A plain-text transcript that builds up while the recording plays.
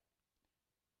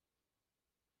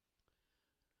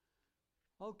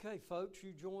Okay, folks,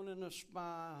 you joining us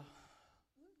by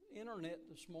internet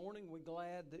this morning. We're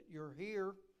glad that you're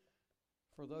here.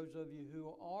 For those of you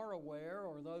who are aware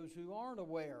or those who aren't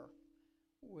aware,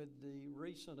 with the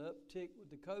recent uptick with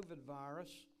the COVID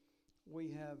virus,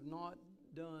 we have not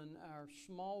done our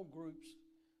small groups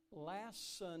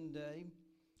last Sunday.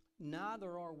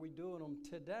 Neither are we doing them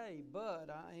today, but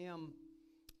I am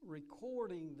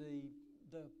recording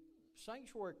the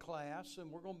sanctuary class,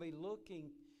 and we're going to be looking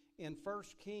in 1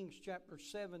 Kings chapter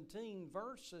 17,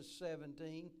 verses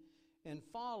 17 and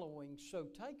following. So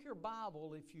take your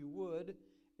Bible, if you would,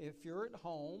 if you're at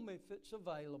home, if it's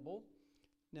available.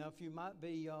 Now, if you might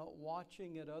be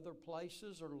watching at other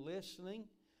places or listening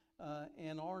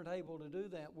and aren't able to do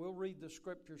that, we'll read the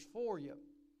scriptures for you.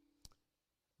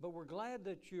 But we're glad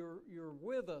that you're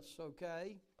with us,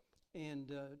 okay?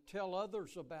 And tell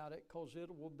others about it, because it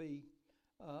will be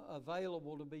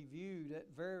available to be viewed at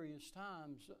various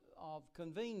times of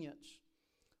convenience.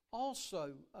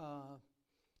 Also,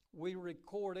 we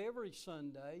record every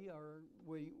Sunday, or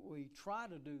we try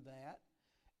to do that.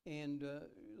 And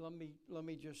let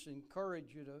me just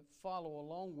encourage you to follow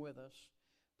along with us.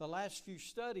 The last few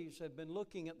studies have been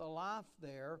looking at the life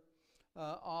there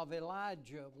of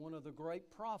Elijah, one of the great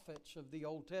prophets of the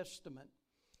Old Testament.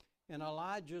 And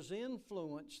Elijah's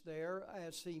influence there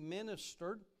as he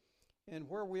ministered. And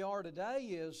where we are today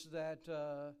is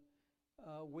that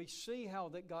we see how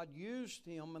that God used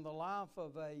him in the life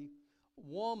of a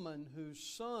woman whose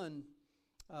son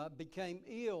became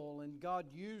ill, and God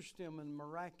used him in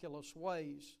miraculous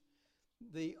ways.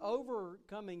 The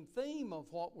overcoming theme of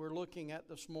what we're looking at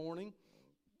this morning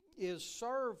is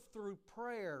serve through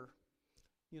prayer.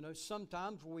 You know,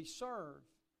 sometimes we serve.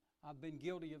 I've been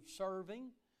guilty of serving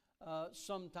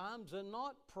sometimes and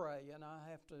not pray, and I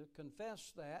have to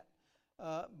confess that.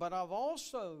 But I've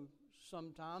also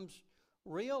sometimes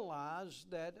realized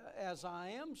that as I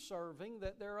am serving,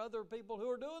 that there are other people who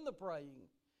are doing the praying.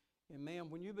 And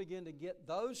man, when you begin to get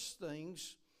those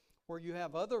things where you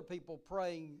have other people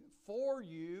praying for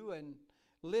you and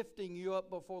lifting you up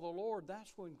before the Lord,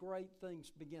 that's when great things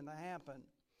begin to happen.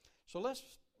 So let's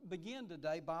begin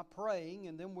today by praying,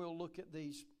 and then we'll look at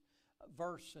these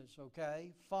verses,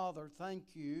 okay? Father,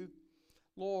 thank you,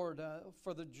 Lord,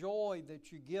 for the joy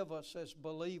that you give us as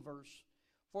believers,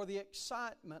 for the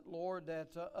excitement, Lord, that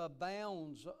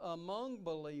abounds among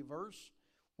believers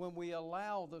when we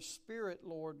allow the Spirit,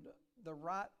 Lord, the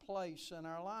right place in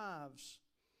our lives.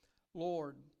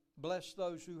 Lord, bless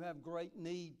those who have great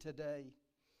need today.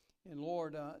 And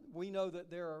Lord, we know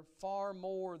that there are far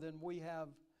more than we have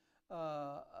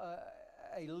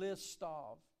a list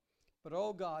of. But,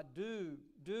 oh God, do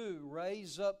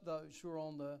raise up those who are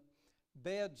on the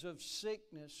beds of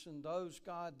sickness, and those,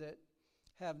 God, that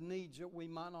have needs that we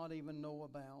might not even know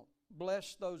about.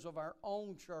 Bless those of our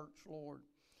own church, Lord,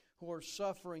 who are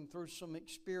suffering through some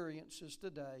experiences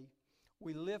today.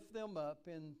 We lift them up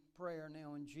in prayer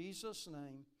now in Jesus'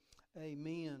 name.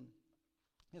 Amen.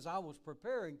 As I was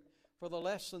preparing for the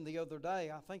lesson the other day,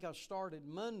 I think I started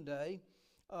Monday,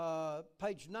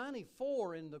 page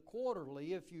 94 in the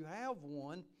quarterly, if you have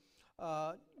one,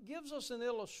 gives us an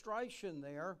illustration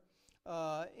there.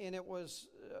 And it was,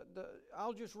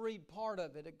 I'll just read part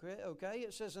of it, okay?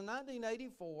 It says, in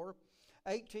 1984,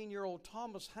 18-year-old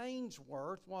Thomas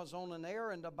Hainsworth was on an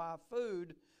errand to buy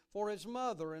food for his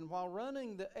mother, and while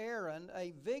running the errand,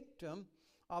 a victim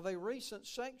of a recent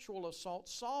sexual assault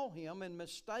saw him and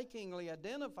mistakenly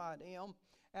identified him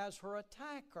as her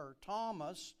attacker.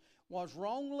 Thomas was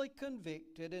wrongly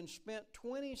convicted and spent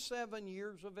 27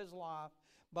 years of his life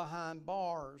behind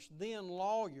bars. Then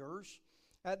lawyers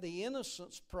at the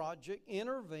Innocence Project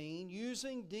intervened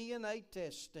using DNA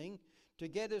testing to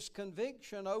get his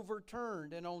conviction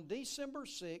overturned. And on December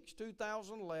 6,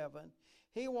 2011,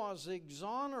 he was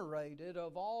exonerated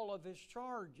of all of his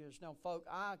charges. Now, folk,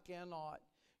 I cannot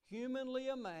humanly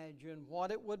imagine what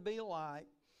it would be like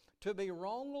to be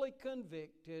wrongly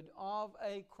convicted of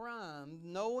a crime,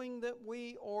 knowing that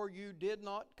we or you did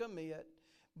not commit,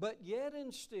 but yet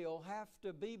and still have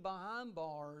to be behind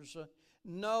bars,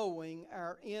 knowing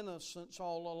our innocence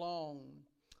all along.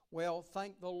 Well,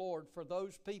 thank the Lord for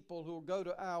those people who go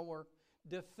to our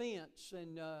defense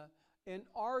and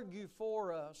argue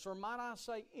for us, or might I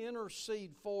say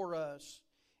intercede for us.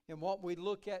 And what we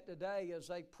look at today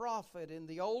is a prophet in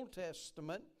the Old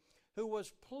Testament who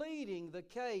was pleading the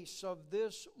case of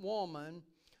this woman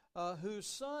whose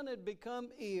son had become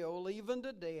ill, even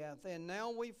to death. And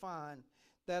now we find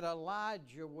that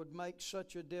Elijah would make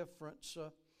such a difference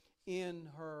in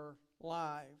her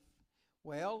life.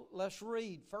 Well, let's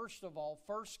read, first of all,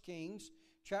 1 Kings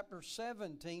chapter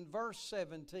 17, verse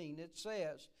 17. It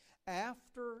says,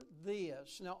 After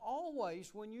this. Now,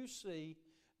 always when you see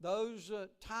those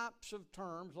types of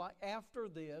terms like after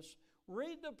this,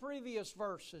 read the previous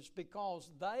verses because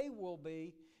they will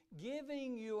be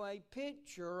giving you a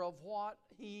picture of what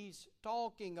he's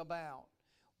talking about.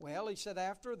 Well, he said,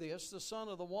 after this, the son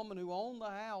of the woman who owned the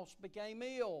house became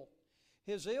ill.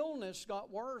 His illness got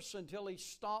worse until he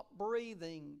stopped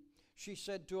breathing. She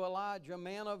said to Elijah,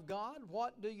 "Man of God,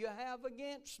 what do you have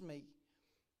against me?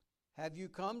 Have you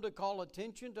come to call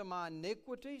attention to my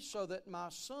iniquity so that my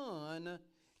son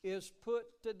is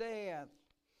put to death?"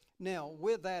 Now,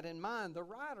 with that in mind, the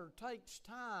writer takes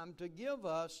time to give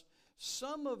us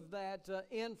some of that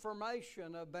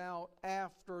information about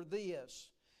after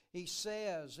this. He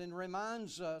says and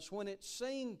reminds us, when it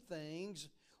seemed things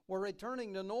were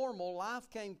returning to normal, life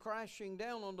came crashing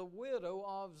down on the widow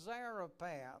of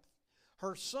Zarephath.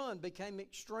 Her son became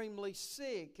extremely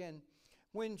sick, and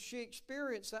when she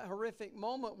experienced that horrific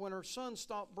moment when her son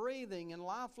stopped breathing and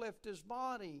life left his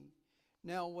body.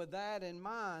 Now, with that in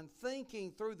mind,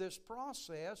 thinking through this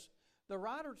process, the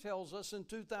writer tells us in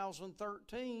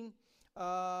 2013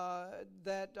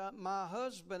 that my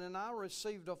husband and I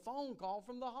received a phone call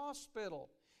from the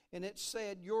hospital, and it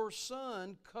said, "Your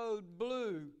son, code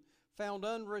blue, found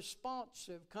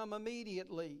unresponsive, come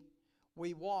immediately."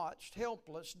 We watched,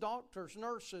 helpless. Doctors,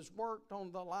 nurses worked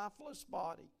on the lifeless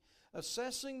body,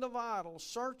 assessing the vitals,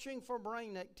 searching for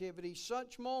brain activity.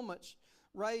 Such moments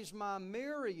raise my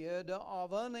myriad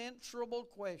of unanswerable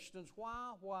questions.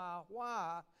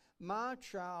 Why, my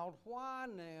child, why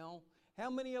now? How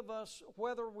many of us,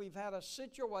 whether we've had a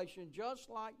situation just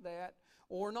like that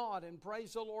or not, and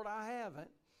praise the Lord I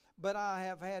haven't, but I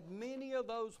have had many of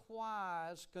those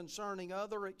whys concerning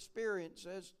other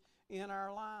experiences in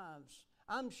our lives.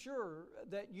 I'm sure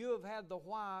that you have had the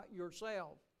why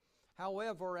yourself.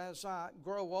 However, as I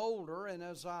grow older and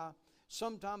as I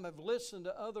sometimes have listened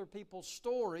to other people's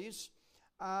stories,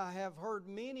 I have heard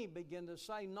many begin to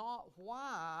say not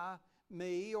why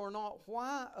me or not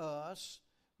why us,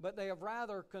 but they have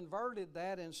rather converted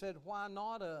that and said, why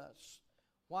not us?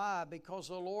 Why? Because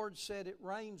the Lord said it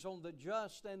rains on the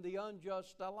just and the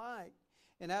unjust alike.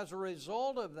 And as a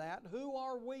result of that, who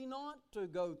are we not to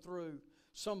go through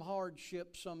some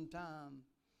hardship sometime?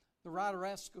 The writer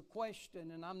asks a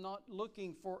question, and I'm not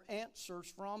looking for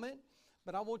answers from it,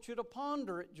 but I want you to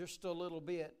ponder it just a little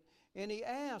bit. And he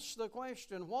asks the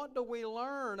question, what do we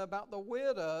learn about the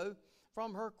widow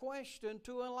from her question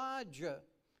to Elijah?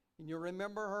 And you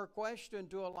remember her question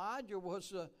to Elijah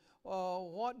was,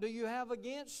 what do you have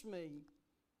against me?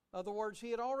 In other words, he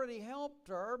had already helped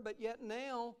her, but yet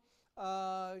now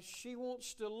she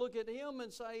wants to look at him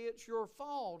and say, it's your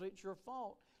fault, it's your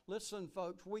fault. Listen,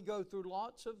 folks, we go through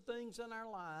lots of things in our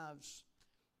lives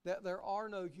that there are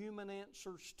no human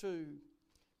answers to,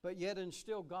 but yet and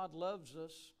still God loves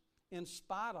us in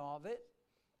spite of it.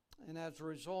 And as a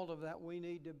result of that, we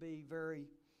need to be very,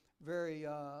 very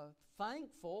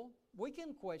thankful. We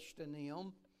can question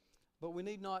him, but we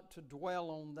need not to dwell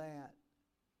on that.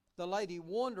 The lady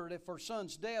wondered if her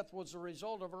son's death was a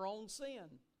result of her own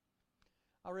sin.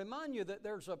 I remind you that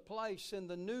there's a place in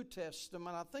the New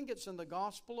Testament, I think it's in the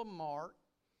Gospel of Mark,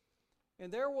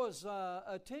 and there was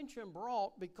attention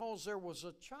brought because there was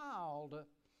a child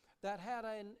that had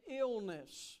an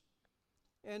illness.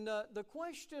 And the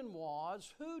question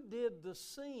was, who did the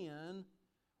sin?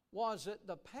 Was it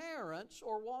the parents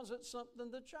or was it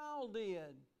something the child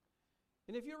did?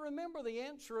 And if you remember, the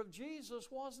answer of Jesus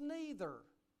was neither.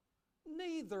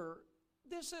 Neither.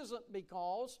 This isn't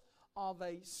because of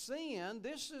a sin.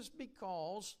 This is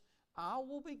because I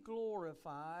will be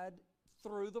glorified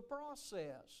through the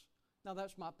process. Now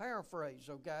that's my paraphrase,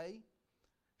 okay?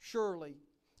 Surely,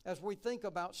 as we think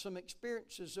about some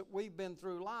experiences that we've been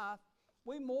through life,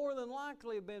 we more than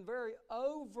likely have been very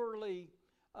overly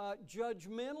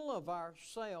judgmental of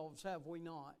ourselves, have we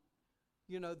not?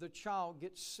 You know, the child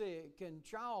gets sick, and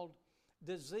child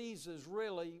diseases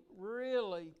really,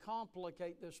 really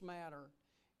complicate this matter.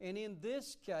 And in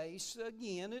this case,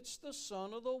 again, it's the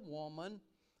son of the woman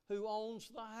who owns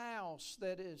the house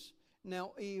that is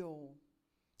now ill.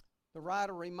 The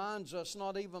writer reminds us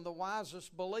not even the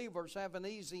wisest believers have an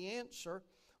easy answer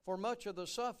for much of the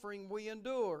suffering we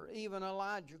endure. Even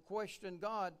Elijah questioned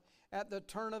God at the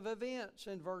turn of events.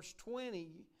 In verse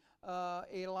 20,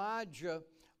 Elijah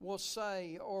will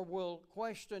say or will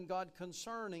question God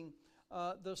concerning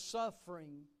the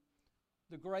suffering.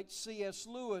 The great C.S.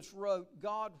 Lewis wrote,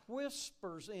 God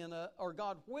whispers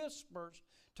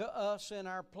to us in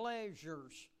our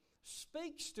pleasures,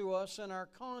 speaks to us in our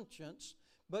conscience,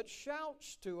 but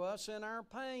shouts to us in our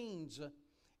pains.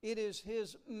 It is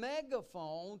His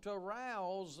megaphone to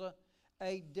rouse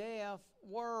a deaf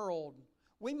world.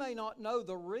 We may not know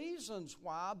the reasons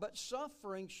why, but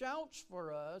suffering shouts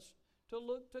for us to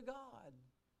look to God.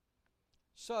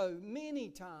 So many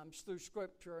times through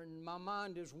Scripture, and my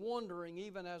mind is wandering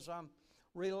even as I'm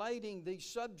relating these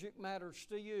subject matters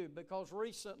to you, because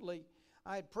recently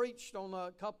I had preached on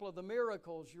a couple of the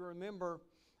miracles. You remember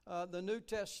the New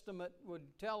Testament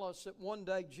would tell us that one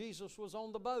day Jesus was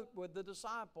on the boat with the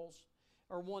disciples,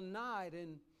 or one night,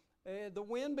 and the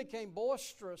wind became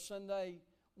boisterous, and they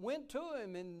went to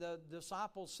him, and the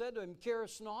disciples said to him,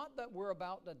 "Carest not that we're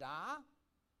about to die?"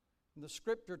 And the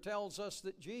Scripture tells us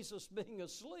that Jesus, being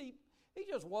asleep, he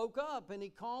just woke up and he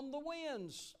calmed the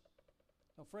winds.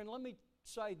 Now, friend, let me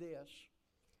say this.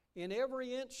 In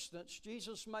every instance,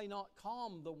 Jesus may not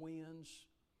calm the winds,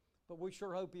 but we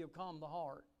sure hope He'll calm the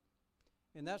heart.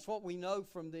 And that's what we know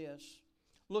from this.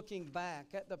 Looking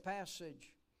back at the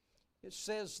passage, it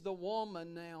says the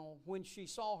woman now, when she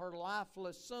saw her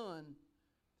lifeless son,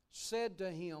 said to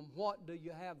him, "What do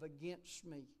you have against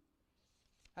me?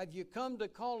 Have you come to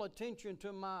call attention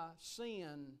to my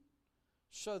sin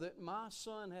so that my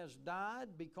son has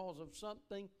died because of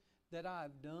something that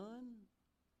I've done?"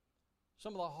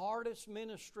 Some of the hardest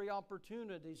ministry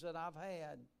opportunities that I've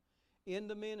had in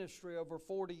the ministry over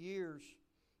 40 years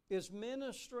is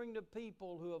ministering to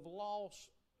people who have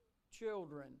lost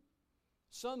children,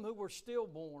 some who were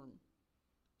stillborn,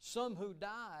 some who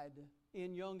died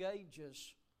in young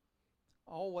ages.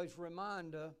 I always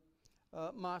remind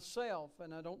myself,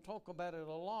 and I don't talk about it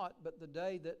a lot, but the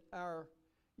day that our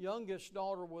youngest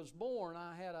daughter was born,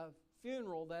 I had a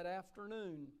funeral that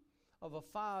afternoon of a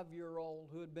 5-year-old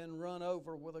who had been run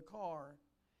over with a car.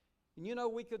 And you know,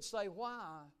 we could say,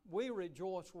 why? We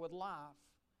rejoice with life,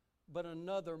 but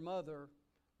another mother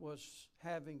was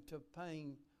having to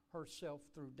pain herself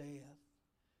through death.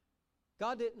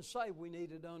 God didn't say we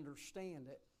needed to understand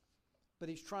it, but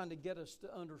He's trying to get us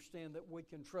to understand that we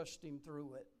can trust Him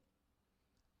through it.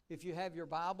 If you have your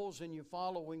Bibles and you're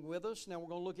following with us, now we're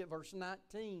going to look at verse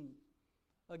 19.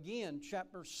 Again,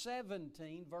 chapter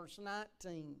 17, verse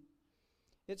 19.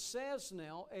 It says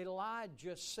now,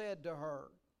 Elijah said to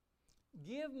her,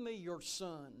 "Give me your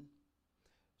son."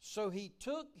 So he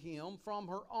took him from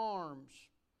her arms,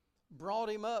 brought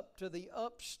him up to the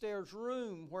upstairs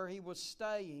room where he was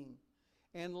staying,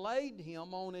 and laid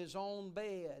him on his own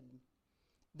bed.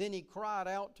 Then he cried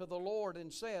out to the Lord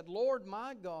and said, "Lord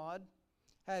my God,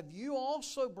 have you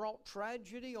also brought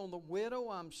tragedy on the widow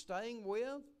I'm staying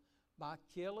with by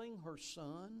killing her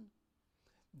son?"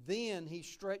 Then he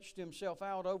stretched himself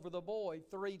out over the boy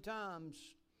 3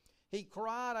 times. He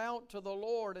cried out to the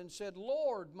Lord and said,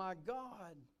 "Lord my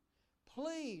God,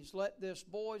 please let this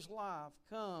boy's life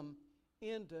come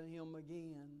into him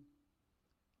again."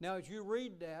 Now as you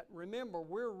read that, remember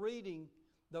we're reading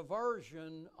the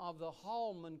version of the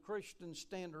Holman Christian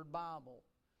Standard Bible.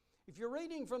 If you're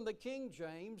reading from the King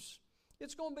James,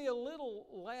 it's going to be a little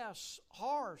less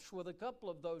harsh with a couple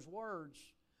of those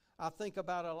words. I think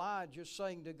about Elijah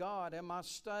saying to God, am I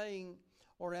staying,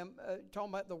 or talking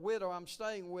about the widow I'm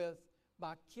staying with,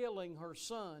 by killing her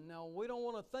son. Now, we don't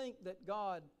want to think that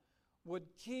God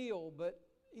would kill, but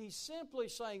he's simply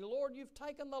saying, Lord, you've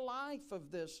taken the life of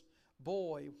this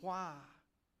boy. Why?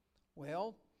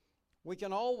 Well, we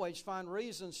can always find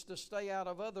reasons to stay out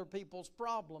of other people's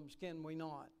problems, can we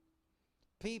not?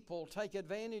 People take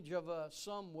advantage of us,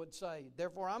 some would say.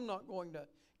 Therefore, I'm not going to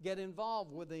get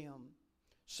involved with them.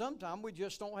 Sometimes we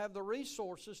just don't have the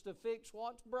resources to fix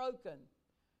what's broken.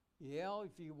 Yeah,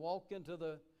 if you walk into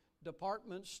the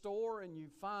department store and you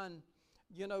find,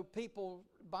 people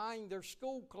buying their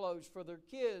school clothes for their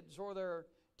kids or their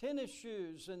tennis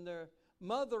shoes, and their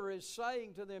mother is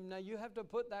saying to them, now you have to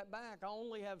put that back. I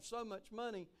only have so much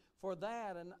money for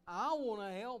that, and I want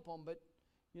to help them, but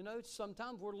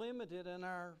sometimes we're limited in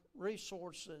our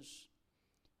resources.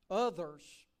 Others,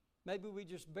 maybe we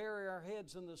just bury our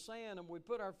heads in the sand and we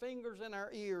put our fingers in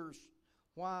our ears.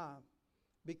 Why?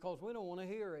 Because we don't want to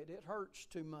hear it. It hurts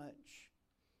too much.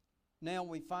 Now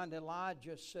we find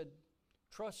Elijah said,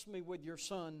 trust me with your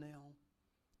son now.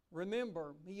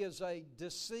 Remember, he is a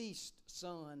deceased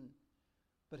son,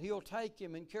 but he'll take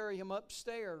him and carry him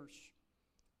upstairs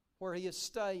where he is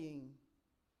staying.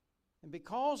 And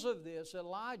because of this,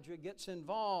 Elijah gets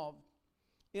involved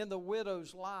in the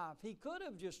widow's life. He could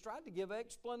have just tried to give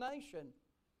explanation.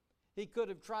 He could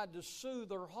have tried to soothe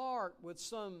her heart with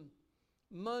some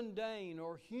mundane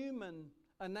or human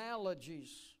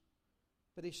analogies.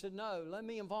 But he said, no, let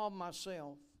me involve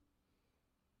myself.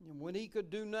 And when he could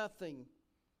do nothing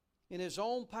in his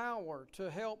own power to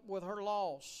help with her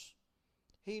loss,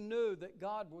 he knew that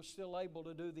God was still able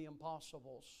to do the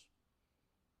impossibles.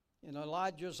 in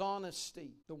Elijah's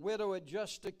honesty. The widow had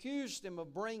just accused him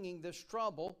of bringing this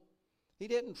trouble. He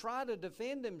didn't try to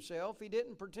defend himself. He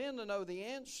didn't pretend to know the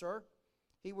answer.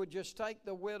 He would just take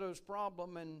the widow's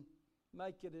problem and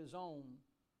make it his own.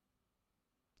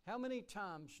 How many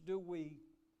times do we,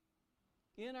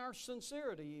 in our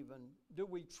sincerity even, do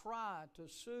we try to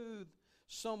soothe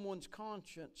someone's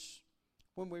conscience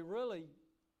when we really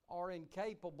are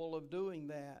incapable of doing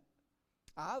that?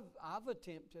 I've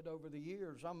attempted over the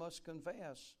years, I must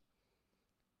confess.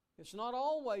 It's not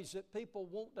always that people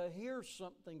want to hear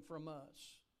something from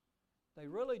us. They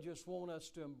really just want us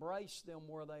to embrace them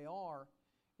where they are.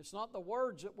 It's not the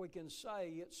words that we can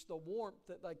say, it's the warmth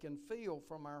that they can feel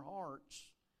from our hearts.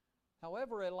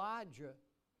 However, Elijah,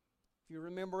 if you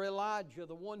remember Elijah,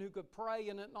 the one who could pray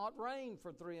and it not rain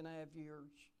for 3.5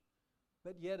 years,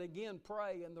 but yet again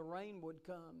pray and the rain would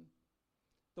come.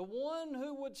 The one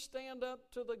who would stand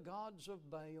up to the gods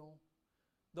of Baal,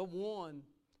 the one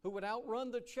who would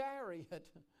outrun the chariot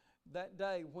that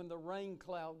day when the rain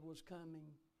cloud was coming.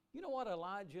 You know what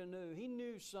Elijah knew? He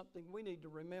knew something we need to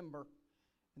remember,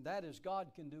 and that is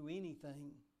God can do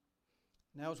anything.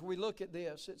 Now, as we look at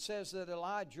this, it says that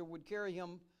Elijah would carry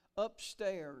him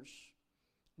upstairs,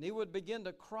 and he would begin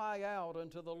to cry out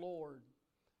unto the Lord.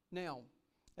 Now,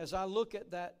 as I look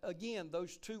at that, again,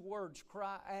 those two words,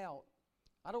 cry out.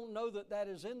 I don't know that that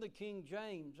is in the King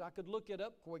James. I could look it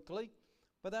up quickly,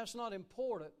 but that's not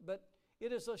important. But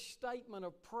it is a statement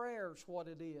of prayer is what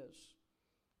it is.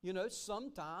 You know,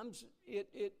 sometimes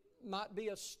it might be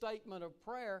a statement of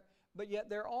prayer, but yet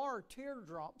there are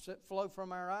teardrops that flow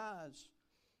from our eyes.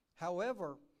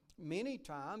 However, many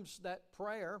times that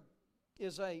prayer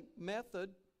is a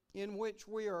method in which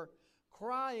we are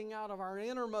crying out of our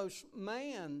innermost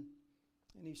man.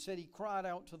 And he said he cried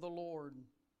out to the Lord.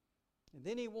 And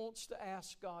then he wants to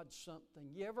ask God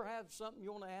something. You ever have something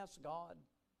you want to ask God?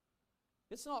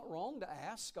 It's not wrong to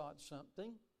ask God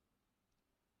something.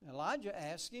 Elijah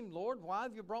asked him, Lord, why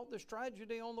have you brought this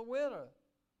tragedy on the widow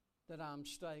that I'm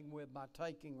staying with by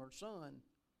taking her son?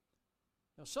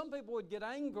 Now, some people would get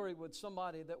angry with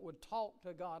somebody that would talk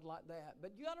to God like that.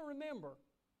 But you got to remember,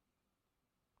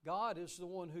 God is the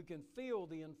one who can feel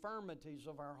the infirmities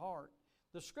of our heart.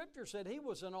 The Scripture said he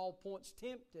was in all points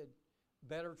tempted.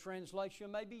 Better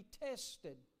translation may be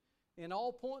tested. In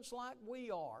all points like we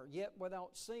are, yet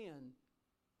without sin.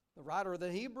 The writer of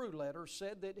the Hebrew letter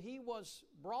said that he was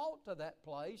brought to that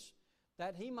place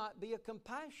that he might be a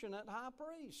compassionate high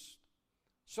priest.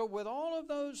 So with all of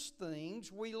those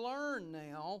things, we learn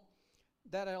now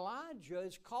that Elijah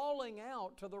is calling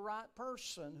out to the right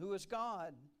person, who is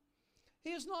God.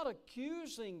 He is not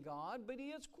accusing God, but he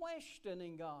is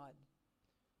questioning God.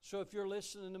 So if you're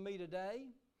listening to me today,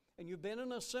 and you've been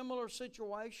in a similar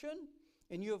situation,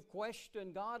 and you have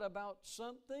questioned God about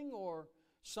something or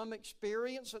some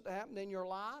experience that happened in your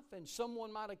life, and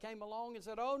someone might have came along and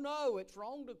said, oh no, it's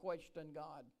wrong to question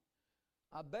God.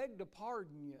 I beg to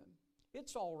pardon you.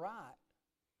 It's all right.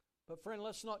 But friend,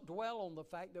 let's not dwell on the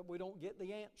fact that we don't get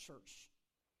the answers.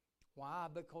 Why?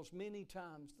 Because many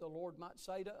times the Lord might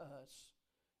say to us,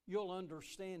 you'll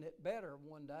understand it better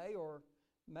one day, or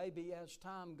maybe as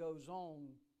time goes on,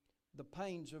 the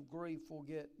pains of grief will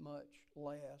get much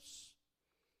less.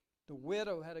 The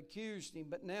widow had accused him,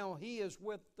 but now he is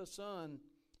with the son.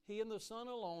 He and the son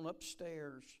alone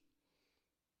upstairs.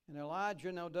 And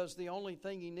Elijah now does the only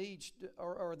thing he needs to,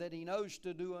 or that he knows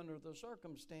to do under the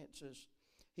circumstances.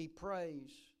 He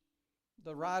prays.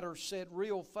 The writer said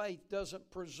real faith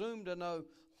doesn't presume to know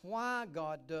why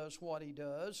God does what he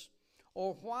does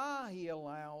or why he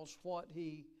allows what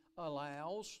he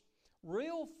allows.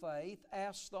 Real faith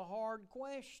asks the hard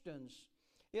questions.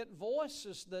 It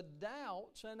voices the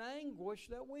doubts and anguish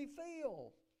that we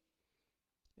feel.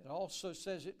 It also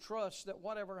says it trusts that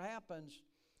whatever happens,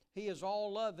 he is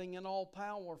all-loving and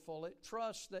all-powerful. It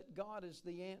trusts that God is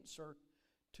the answer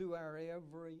to our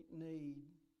every need.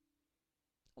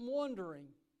 I'm wondering,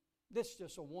 this is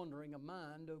just a wondering of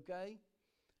mind, okay?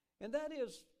 And that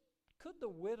is, could the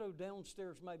widow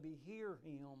downstairs maybe hear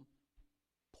him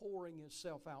pouring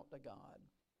himself out to God?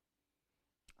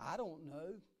 I don't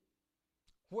know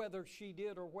whether she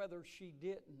did or whether she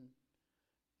didn't.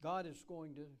 God is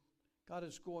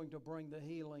going to bring the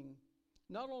healing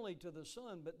not only to the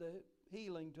son, but the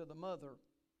healing to the mother.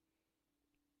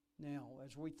 Now,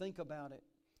 as we think about it,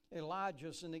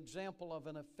 Elijah's an example of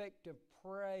an effective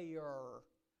prayer.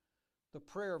 The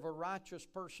prayer of a righteous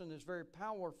person is very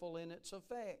powerful in its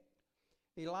effect.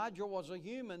 Elijah was a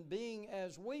human being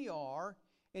as we are,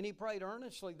 and he prayed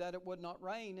earnestly that it would not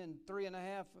rain. In 3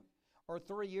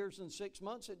 years and 6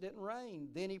 months it didn't rain.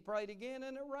 Then he prayed again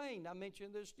and it rained. I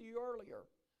mentioned this to you earlier.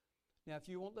 Now, if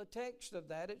you want the text of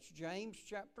that, it's James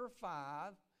chapter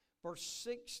 5, verse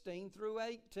 16 through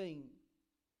 18.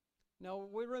 Now,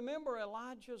 we remember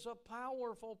Elijah's a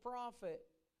powerful prophet.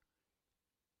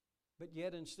 But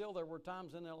yet and still there were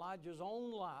times in Elijah's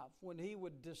own life when he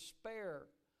would despair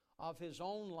of his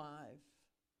own life.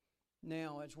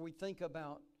 Now, as we think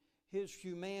about his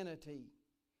humanity,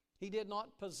 he did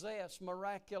not possess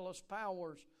miraculous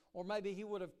powers, or maybe he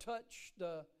would have touched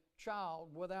the child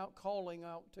without calling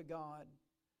out to God.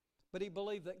 But he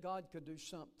believed that God could do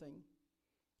something.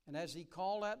 And as he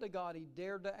called out to God, he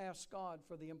dared to ask God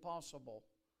for the impossible.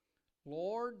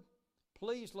 Lord,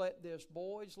 please let this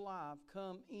boy's life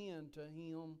come into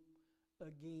him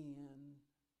again.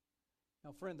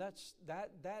 Now, friend,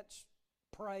 that's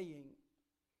praying.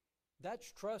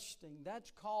 That's trusting.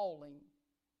 That's calling.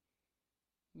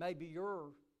 Maybe you're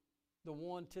the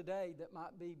one today that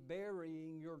might be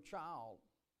burying your child.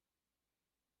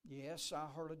 Yes, I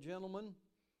heard a gentleman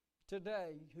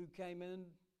today who came in.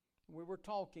 We were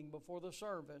talking before the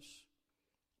service,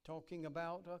 talking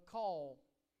about a call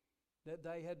that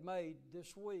they had made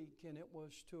this week, and it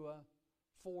was to a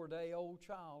 4-day-old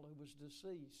child who was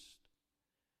deceased.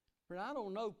 But I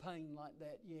don't know pain like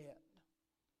that yet.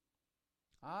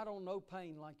 I don't know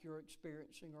pain like you're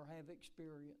experiencing or have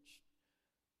experienced.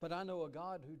 But I know a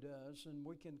God who does, and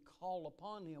we can call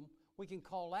upon Him. We can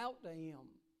call out to Him.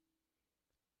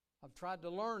 I've tried to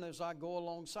learn as I go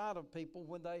alongside of people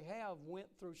when they have went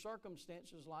through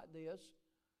circumstances like this,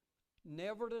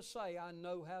 never to say, I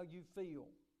know how you feel,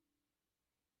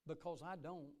 because I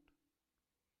don't.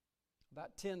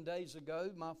 About 10 days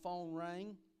ago, my phone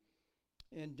rang,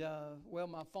 and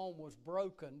my phone was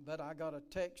broken, but I got a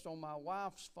text on my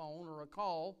wife's phone, or a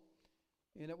call,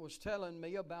 and it was telling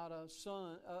me about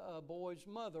a boy's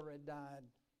mother had died.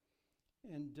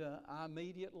 And I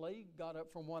immediately got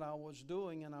up from what I was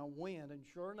doing, and I went, and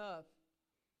sure enough,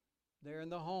 there in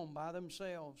the home by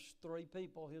themselves, 3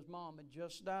 people, his mom had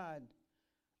just died.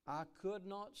 I could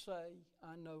not say,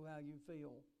 I know how you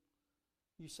feel.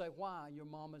 You say, why? Your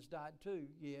mom has died too.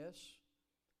 Yes,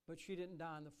 but she didn't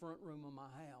die in the front room of my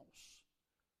house.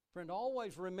 Friend,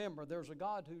 always remember there's a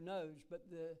God who knows, but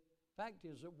the fact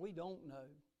is that we don't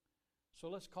know. So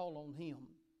let's call on Him.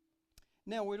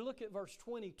 Now we look at verse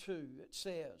 22. It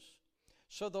says,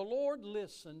 so the Lord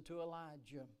listened to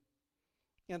Elijah,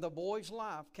 and the boy's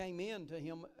life came into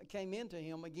him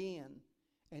again,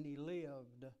 and he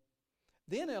lived.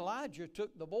 Then Elijah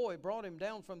took the boy, brought him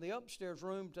down from the upstairs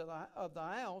room of the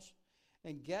house,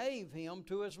 and gave him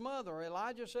to his mother.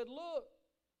 Elijah said, look,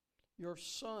 your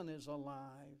son is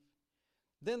alive.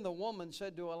 Then the woman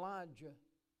said to Elijah,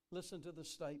 listen to the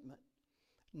statement,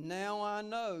 now I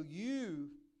know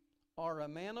you are a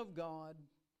man of God,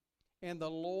 and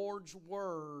the Lord's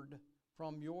word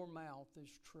from your mouth is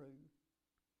true.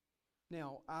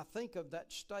 Now, I think of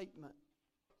that statement.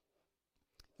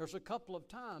 There's a couple of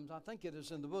times, I think it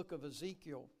is in the book of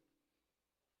Ezekiel,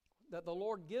 that the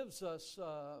Lord gives us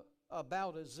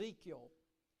about Ezekiel.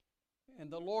 And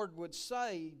the Lord would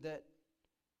say that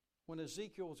when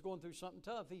Ezekiel was going through something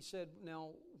tough, He said, now,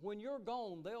 when you're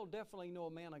gone, they'll definitely know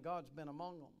a man of God's been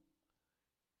among them.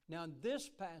 Now, in this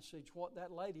passage, what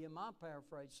that lady in my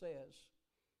paraphrase says,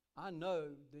 I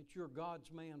know that you're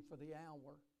God's man for the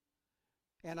hour.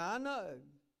 And I know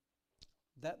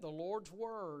that the Lord's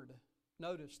word,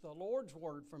 notice, the Lord's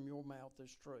word from your mouth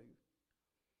is true.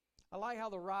 I like how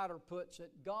the writer puts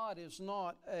it, God is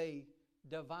not a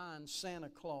divine Santa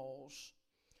Claus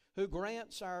who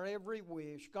grants our every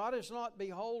wish. God is not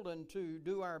beholden to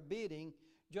do our bidding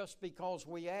just because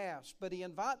we ask, but He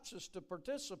invites us to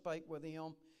participate with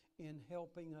Him in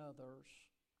helping others.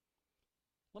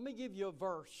 Let me give you a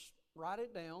verse. Write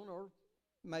it down, or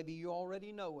maybe you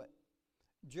already know it.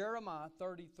 Jeremiah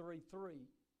 33:3.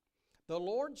 The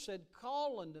Lord said,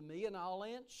 call unto me, and I'll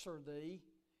answer thee,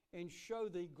 and show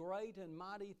thee great and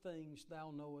mighty things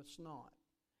thou knowest not.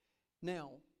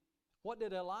 Now, what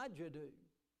did Elijah do?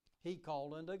 He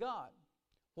called unto God.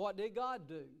 What did God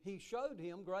do? He showed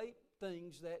him great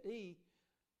things that he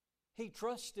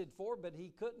trusted for, but he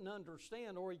couldn't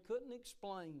understand or he couldn't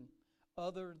explain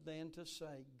other than to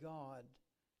say, God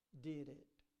did it.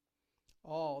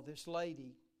 Oh, this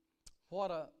lady,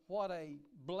 what a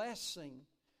blessing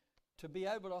to be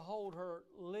able to hold her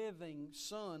living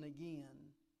son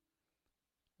again.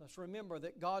 Let's remember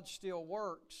that God still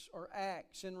works or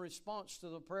acts in response to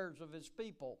the prayers of His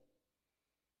people.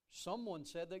 Someone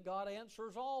said that God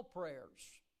answers all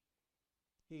prayers.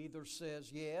 He either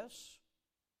says yes,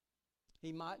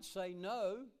 He might say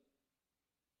no,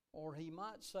 or He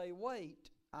might say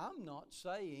wait. I'm not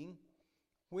saying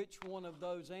which one of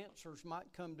those answers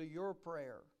might come to your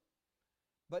prayer.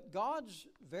 But God's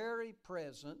very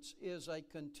presence is a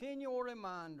continual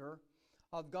reminder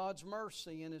of God's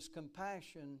mercy and His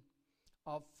compassion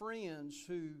of friends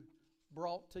who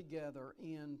brought together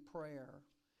in prayer.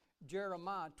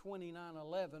 Jeremiah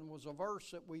 29:11 was a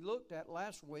verse that we looked at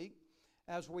last week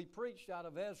as we preached out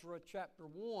of Ezra chapter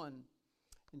 1.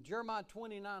 In Jeremiah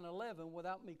 29:11,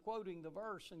 without me quoting the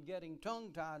verse and getting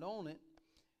tongue-tied on it,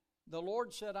 the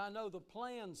Lord said, I know the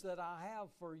plans that I have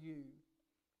for you.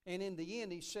 And in the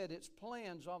end, He said, it's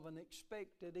plans of an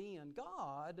expected end.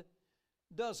 God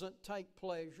doesn't take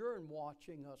pleasure in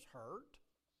watching us hurt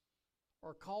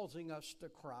or causing us to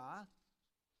cry.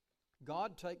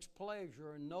 God takes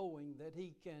pleasure in knowing that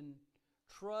He can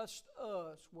trust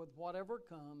us with whatever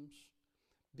comes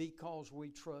because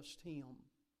we trust Him.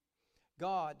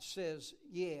 God says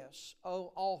yes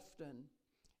often,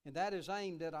 and that is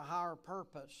aimed at a higher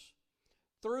purpose.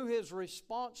 Through His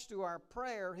response to our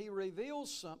prayer, He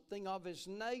reveals something of His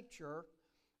nature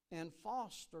and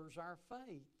fosters our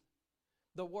faith.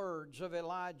 The words of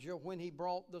Elijah when he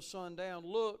brought the son down,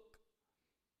 look,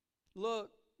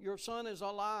 your son is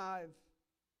alive.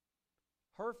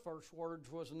 Her first words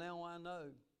was, now I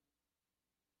know.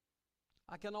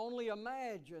 I can only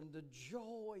imagine the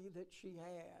joy that she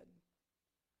had.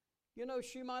 You know,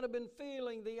 she might have been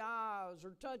feeling the eyes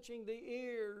or touching the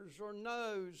ears or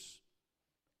nose.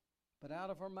 But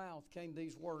out of her mouth came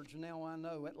these words, now I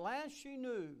know. At last she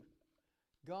knew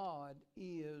God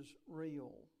is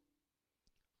real.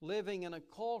 Living in a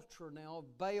culture now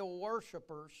of Baal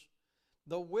worshipers,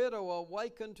 the widow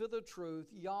awakened to the truth,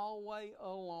 Yahweh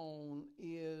alone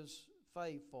is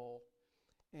faithful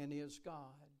and is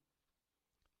God.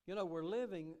 You know, we're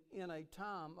living in a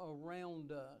time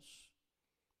around us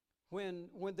when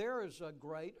there is a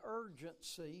great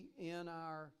urgency in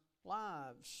our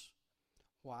lives.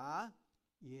 Why?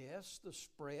 Yes, the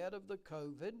spread of the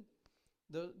COVID,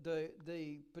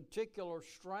 the particular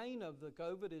strain of the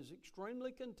COVID is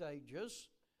extremely contagious.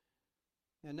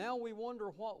 And now we wonder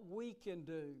what we can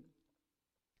do.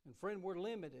 And friend, we're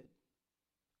limited.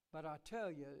 But I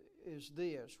tell you is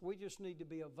this, we just need to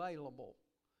be available.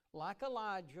 Like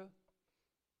Elijah,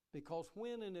 because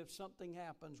when and if something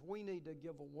happens, we need to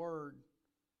give a word.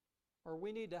 Or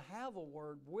we need to have a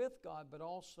word with God, but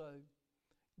also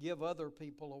give other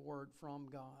people a word from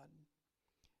God.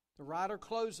 The writer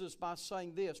closes by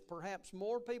saying this, perhaps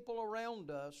more people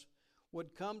around us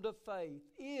would come to faith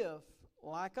if,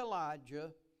 like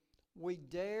Elijah, we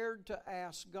dared to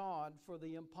ask God for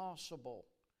the impossible.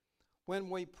 When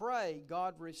we pray,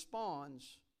 God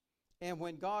responds. And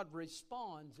when God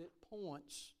responds, it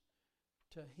points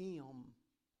to Him.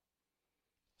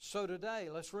 So today,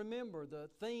 let's remember the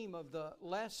theme of the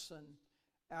lesson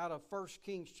out of 1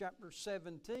 Kings chapter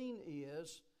 17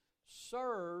 is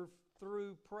serve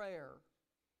through prayer.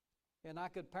 And I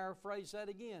could paraphrase that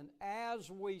again.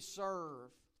 As we serve,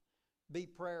 be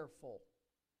prayerful.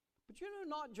 But you know,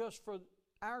 not just for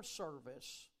our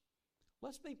service.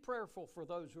 Let's be prayerful for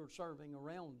those who are serving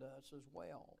around us as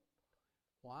well.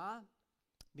 Why?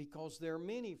 Because there are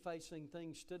many facing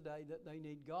things today that they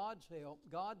need God's help,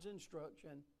 God's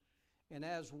instruction. And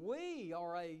as we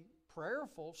are a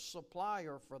prayerful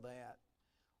supplier for that,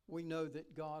 we know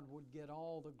that God would get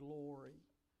all the glory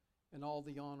and all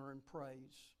the honor and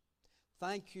praise.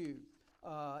 Thank you.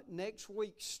 Next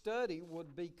week's study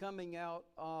would be coming out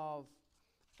of,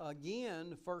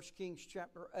 again, 1 Kings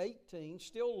chapter 18,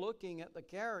 still looking at the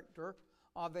character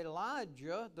of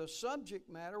Elijah. The subject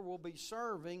matter will be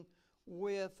serving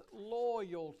with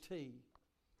loyalty.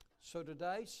 So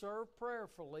today, serve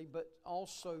prayerfully, but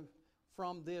also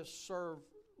from this, serve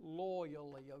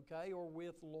loyally, okay, or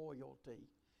with loyalty.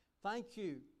 Thank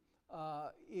you.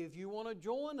 If you want to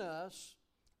join us,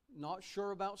 not sure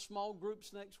about small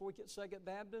groups next week at Second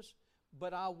Baptist,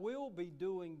 but I will be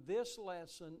doing this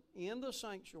lesson in the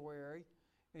sanctuary,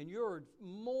 and you're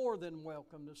more than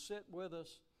welcome to sit with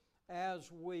us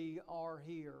as we are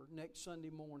here next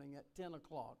Sunday morning at 10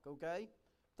 o'clock, okay?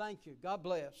 Thank you. God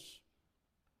bless.